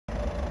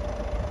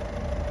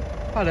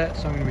Hi there,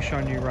 so I'm going to be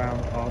showing you around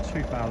our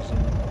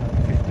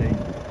 2015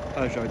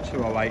 Peugeot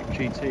 208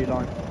 GT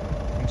line.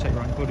 I'm going to take you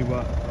around the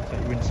bodywork, I'll take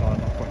you inside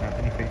and I'll point out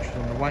any features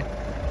on the way.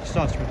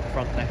 Starting with the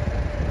front there.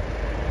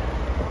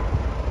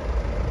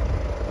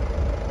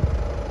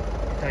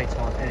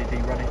 Daytime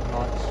LED running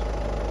lights.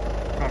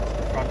 Front to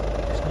the front,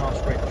 this nice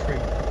red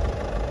trim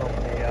along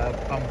the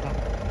bumper.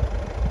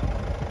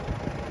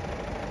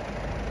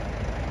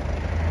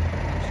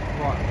 That's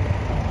right.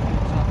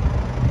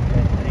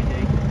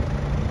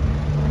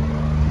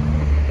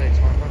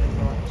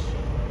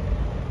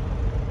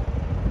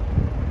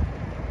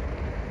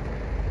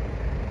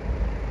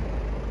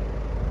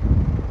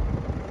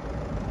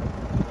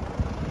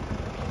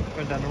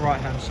 Going down the right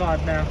hand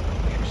side now,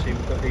 as you can see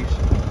we've got these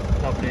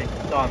lovely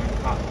diamond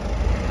cut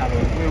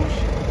alloy wheels,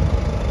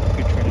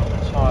 good tread on the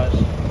tyres,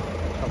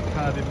 some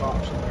curbing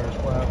marks in there as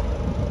well,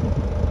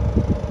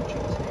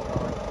 GT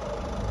Line,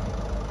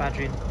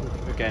 badging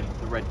with again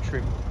the red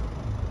trim.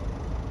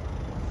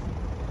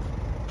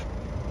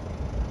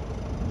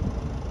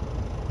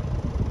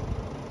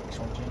 This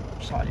one's in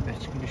slightly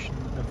better condition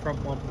than the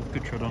front one with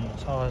good tread on the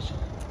tyres.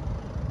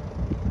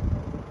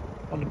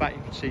 On the back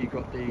you can see you've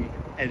got the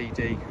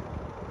LED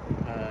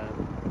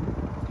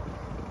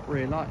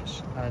rear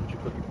lights, and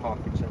you've got your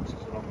parking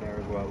sensors along there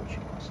as well, which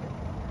you can see.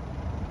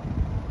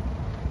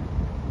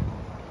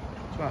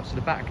 So out to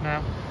the back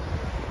now,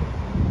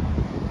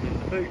 in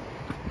the boot.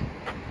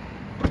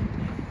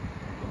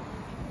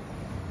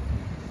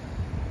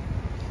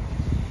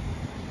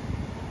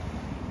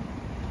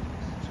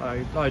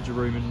 So loads of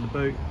room in the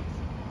boot.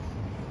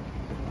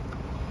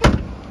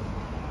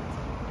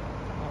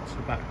 Out to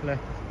the back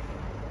left.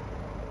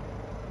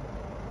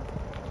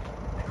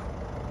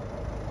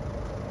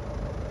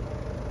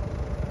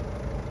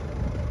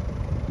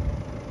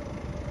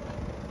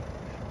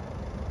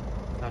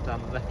 Now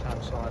down the left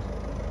hand side.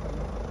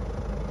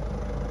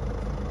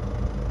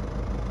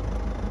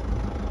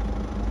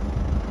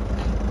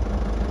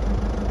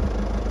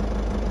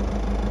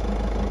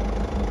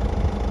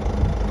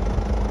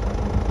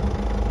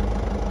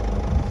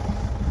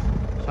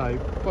 So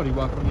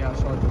bodywork on the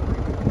outside is in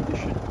pretty good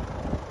condition. A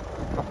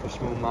couple of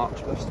small marks,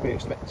 but that's to be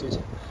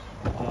expected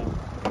for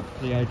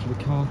the age of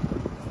the car.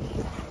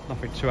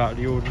 Nothing too out of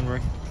the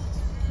ordinary.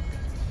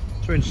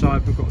 So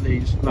inside we've got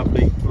these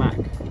lovely black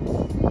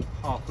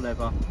half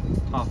leather,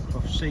 half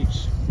cloth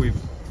seats with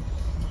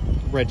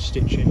red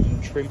stitching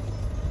and trim.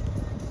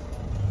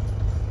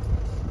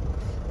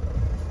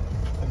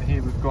 Over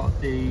here we've got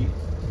the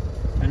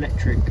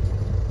electric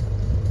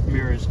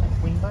mirrors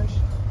and windows.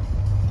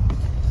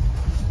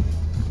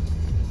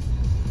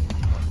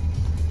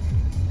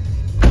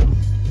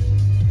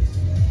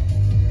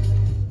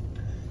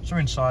 So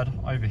inside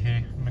over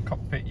here in the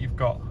cockpit you've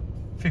got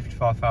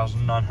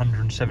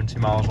 55,970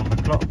 miles on the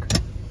clock.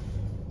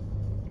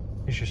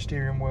 Here's your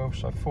steering wheel,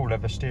 so full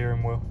leather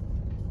steering wheel.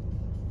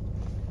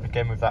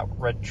 Again with that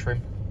red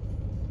trim.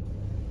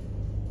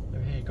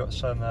 Over here you've got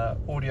some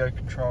audio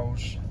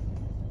controls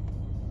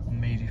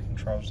and media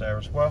controls there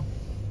as well.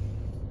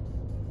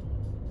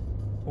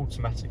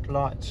 Automatic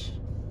lights.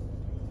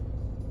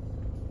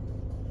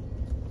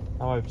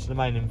 Now over to the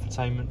main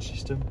infotainment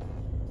system.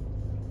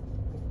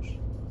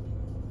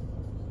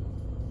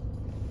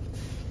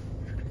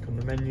 Click on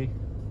the menu.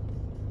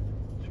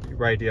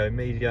 Radio,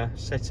 media,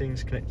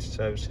 settings, connected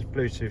services,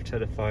 Bluetooth,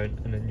 telephone,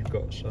 and then you've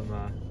got some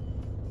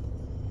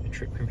your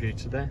trip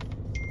computer there.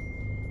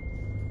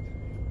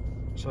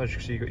 So as you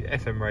can see, you've got your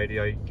FM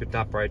radio, your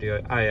DAB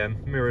radio,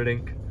 AM, mirror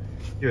link,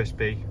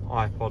 USB,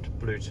 iPod,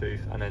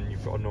 Bluetooth, and then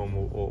you've got a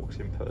normal aux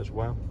input as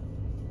well.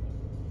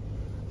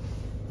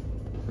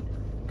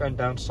 Going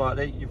down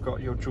slightly, you've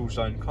got your dual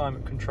zone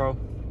climate control.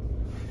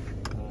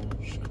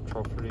 Just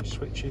control through these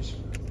switches.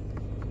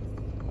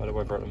 By the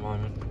weather at the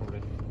moment, probably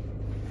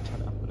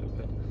turn it up a little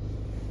bit.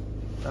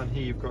 Down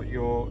here you've got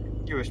your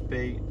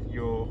USB,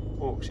 your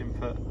aux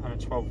input and a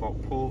 12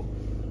 volt port,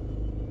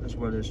 as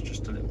well as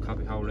just a little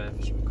cubby hole there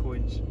for some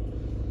coins.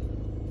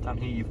 Down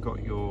here you've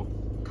got your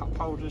cup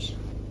holders,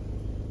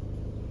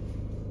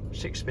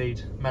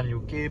 6-speed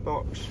manual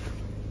gearbox,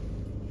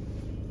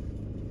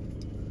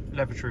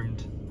 leather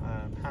trimmed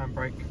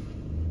handbrake.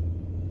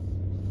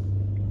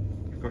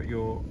 You've got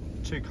your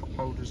 2 cup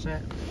holders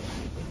there.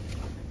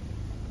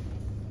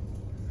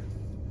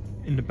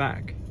 In the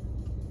back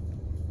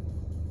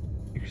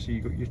you can see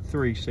you've got your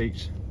 3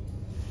 seats,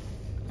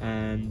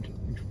 and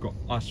you've got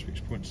ice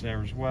switch points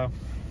there as well.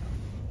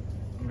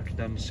 I'm looking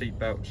down the seat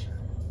belts.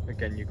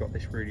 Again, you've got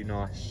this really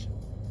nice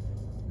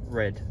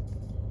red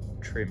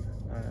trim,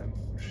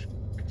 which is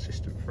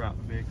consistent throughout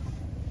the vehicle.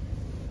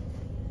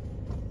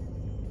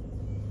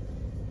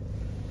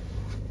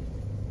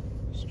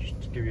 So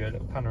just to give you a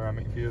little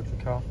panoramic view of the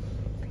car.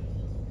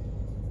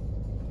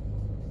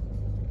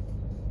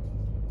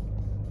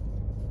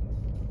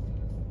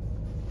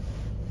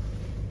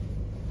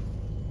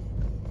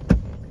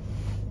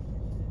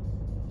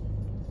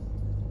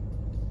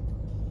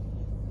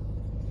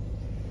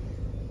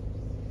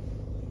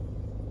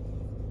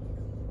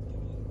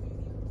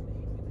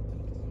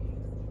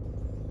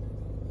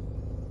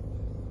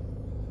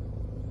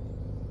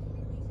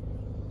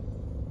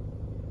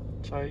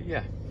 So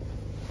yeah,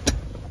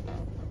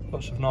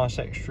 lots of nice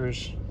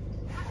extras,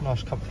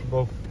 nice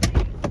comfortable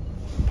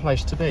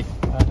place to be.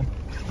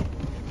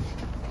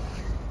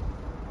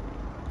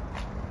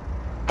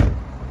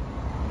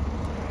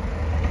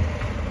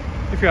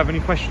 If you have any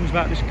questions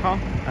about this car,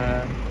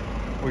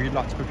 or you'd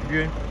like to book a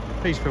viewing,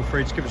 please feel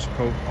free to give us a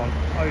call on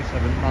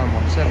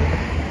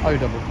 07917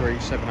 033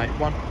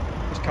 781.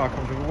 This car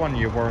comes with a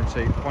 1-year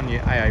warranty,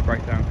 1-year AA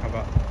breakdown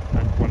cover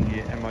and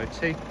 1-year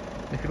MOT.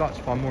 And if you'd like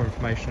to find more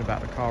information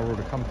about the car or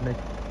the company,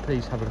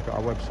 please have a look at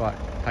our website,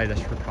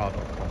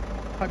 paylessforcar.com.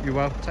 Hope you're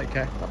well, take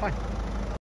care, bye bye.